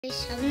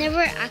I've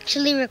never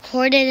actually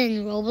recorded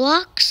in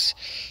Roblox,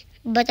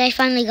 but I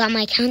finally got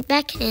my account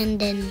back, and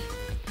then,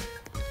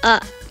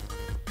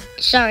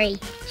 sorry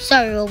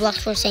Roblox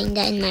for saying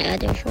that in my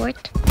other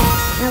short.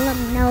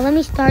 Now let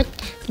me start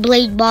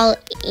Blade Ball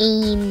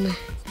Aim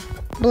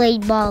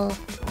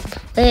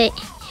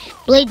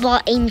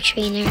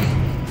Trainer.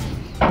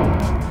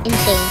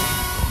 Insane.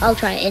 I'll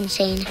try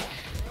Insane.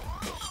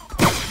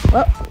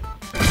 Oh.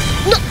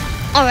 No!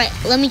 Alright,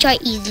 let me try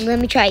easy.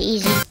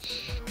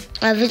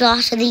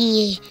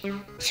 Velocity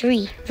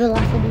 3. Where's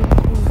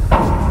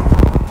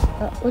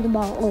the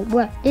ball? Oh,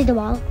 where? There's the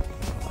ball.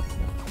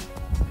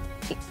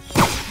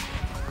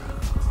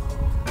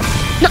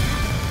 No!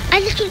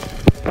 I just can't.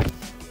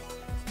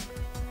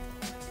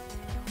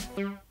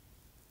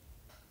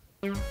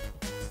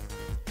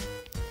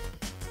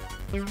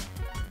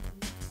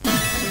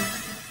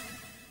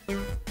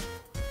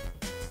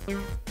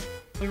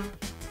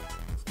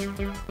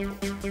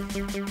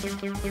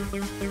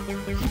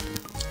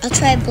 I'll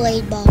try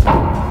Blade Ball.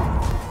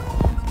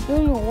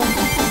 No, what?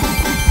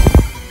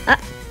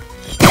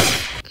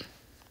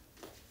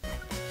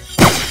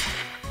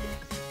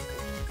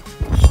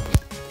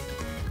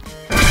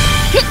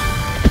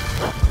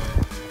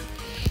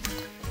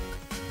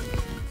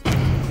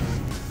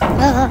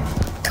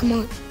 Come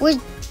on.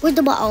 Where's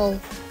the ball?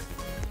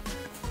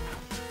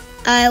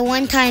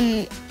 One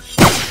time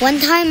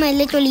I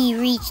literally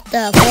reached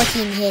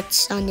 14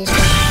 hits on this one.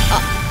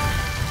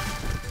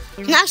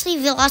 And actually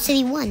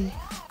Velocity 1.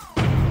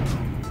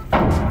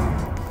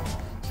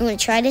 You wanna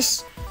try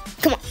this?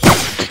 Come on.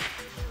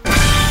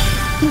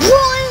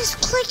 Bro, it's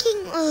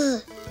clicking.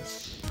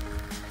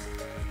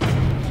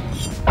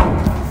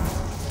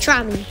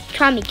 Try me.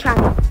 Try me. Try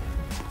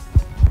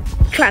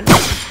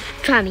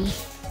me.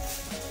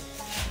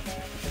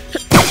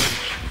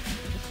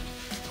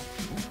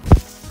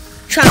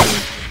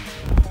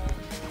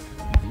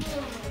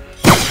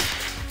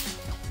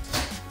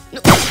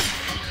 No.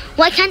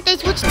 Why can't I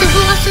switch the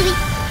velocity?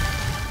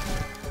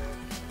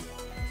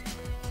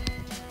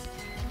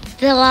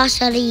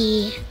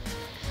 Velocity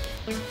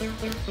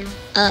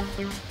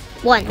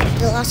 1.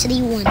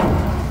 Velocity 1.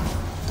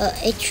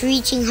 It's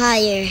reaching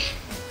higher.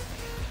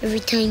 Every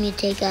time you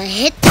take a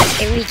hit,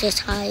 it reaches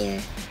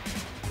higher.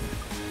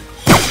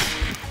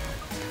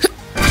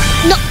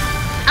 No!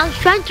 I was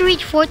trying to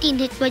reach 14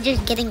 hits by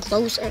just getting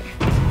closer.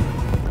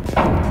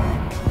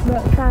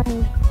 Bro,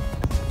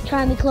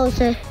 try me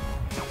closer.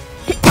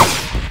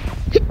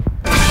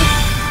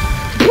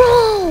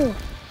 Bro!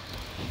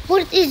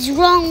 What is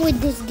wrong with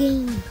this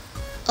game?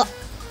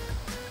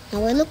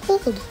 Now I look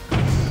old.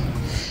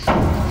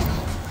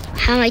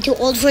 How am I too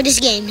old for this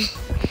game?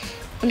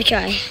 Let me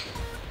try.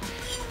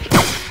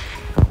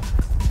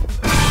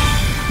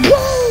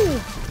 Whoa!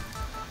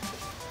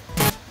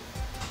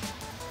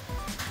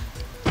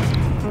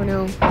 Oh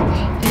no.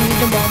 You need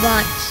the ball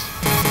bots.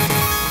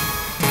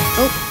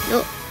 Oh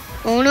no.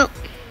 Oh no.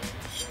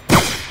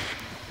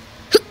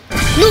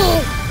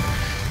 No!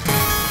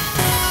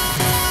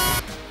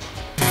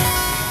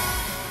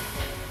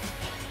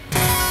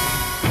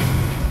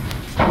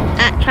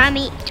 Try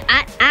me. Oh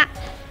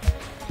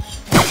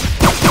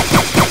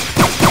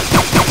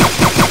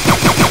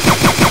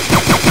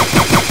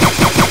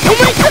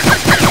my god!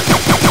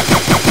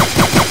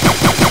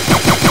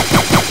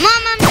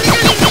 Mom, I'm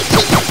literally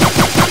reaching.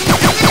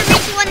 I'm gonna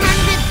reach 100.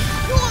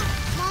 Whoa.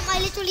 Mom,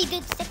 I literally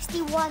did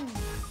 61.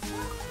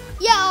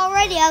 Yeah,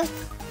 already. I was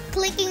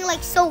clicking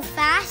like so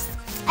fast.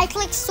 I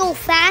clicked so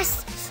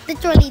fast.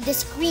 Literally, the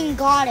screen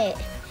got it.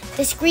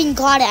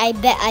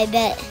 I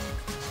bet.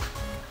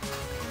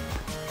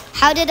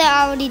 How did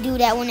I already do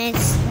that when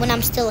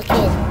I'm still a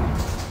kid?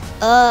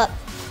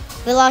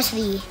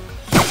 Velocity.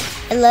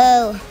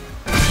 Hello.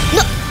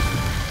 No.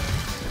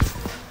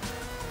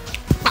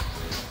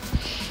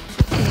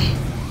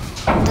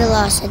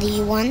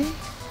 Velocity 1.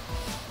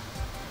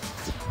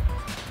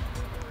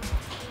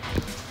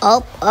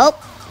 Oh.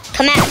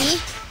 Come at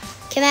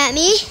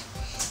me.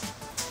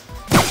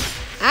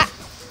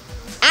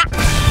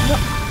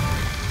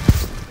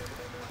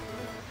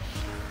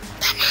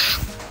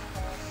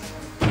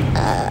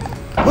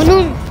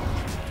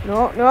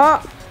 Oh no.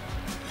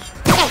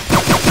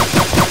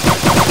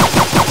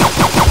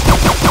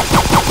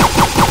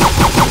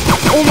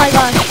 Oh my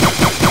gosh.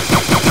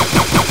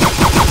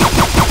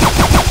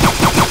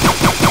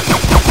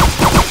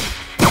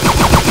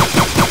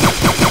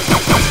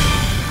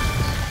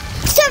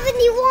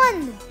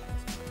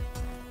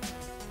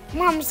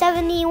 Mom,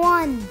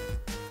 71.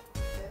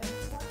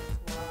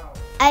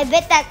 I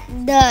bet that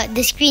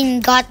the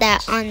screen got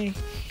that on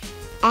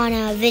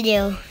a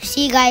video.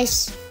 See you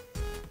guys.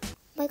 Oh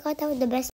my god, that was the best.